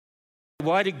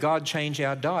Why did God change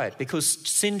our diet? Because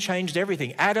sin changed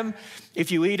everything. Adam,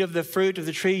 if you eat of the fruit of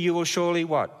the tree, you will surely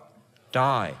what?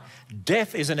 Die.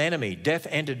 Death is an enemy. Death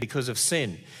entered because of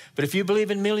sin. But if you believe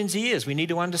in millions of years, we need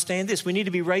to understand this. We need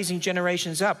to be raising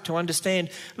generations up to understand,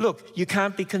 look, you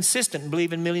can't be consistent and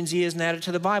believe in millions of years and add it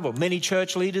to the Bible. Many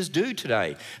church leaders do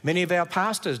today. Many of our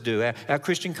pastors do, our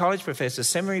Christian college professors,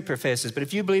 seminary professors. But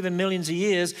if you believe in millions of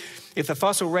years, if the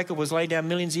fossil record was laid down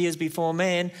millions of years before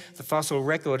man, the fossil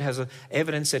record has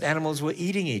evidence that animals were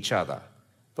eating each other.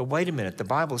 But wait a minute, the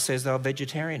Bible says they were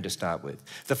vegetarian to start with.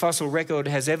 The fossil record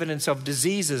has evidence of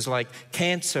diseases like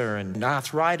cancer and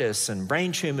arthritis and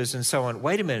brain tumors and so on.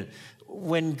 Wait a minute,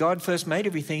 when God first made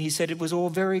everything, he said it was all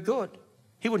very good.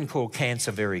 He wouldn't call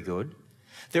cancer very good.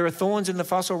 There are thorns in the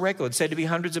fossil record said to be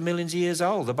hundreds of millions of years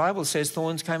old. The Bible says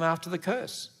thorns came after the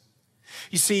curse.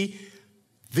 You see,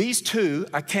 these two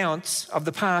accounts of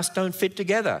the past don't fit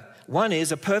together. One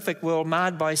is a perfect world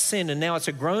marred by sin, and now it's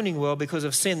a groaning world because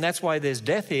of sin. That's why there's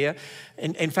death here.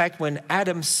 In fact, when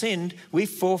Adam sinned, we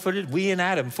and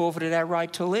Adam forfeited our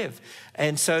right to live.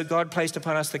 And so God placed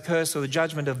upon us the curse or the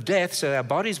judgment of death, so our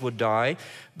bodies would die,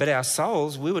 but our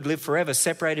souls, we would live forever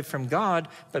separated from God.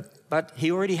 But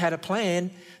he already had a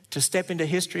plan to step into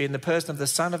history in the person of the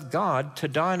Son of God, to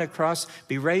die on a cross,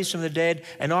 be raised from the dead,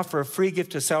 and offer a free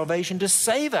gift of salvation to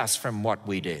save us from what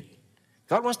we did.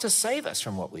 God wants to save us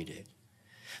from what we did.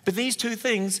 But these two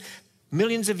things,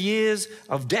 millions of years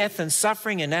of death and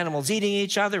suffering and animals eating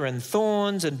each other and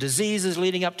thorns and diseases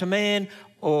leading up to man,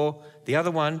 or the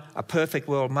other one, a perfect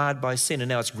world marred by sin and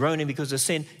now it's groaning because of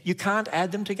sin, you can't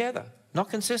add them together, not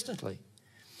consistently.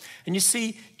 And you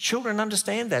see, children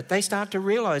understand that. They start to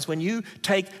realize when you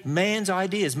take man's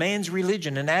ideas, man's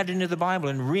religion, and add it into the Bible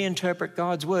and reinterpret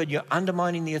God's word, you're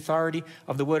undermining the authority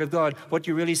of the word of God. What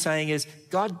you're really saying is,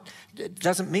 God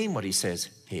doesn't mean what he says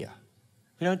here.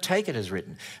 We don't take it as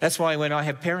written. That's why when I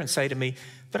have parents say to me,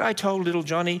 but I told little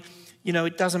Johnny, you know,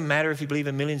 it doesn't matter if you believe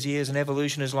in millions of years in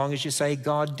evolution as long as you say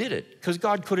God did it, because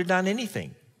God could have done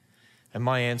anything. And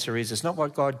my answer is, it's not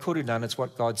what God could have done, it's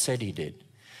what God said he did.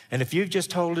 And if you've just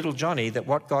told little Johnny that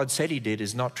what God said he did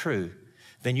is not true,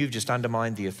 then you've just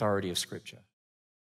undermined the authority of Scripture.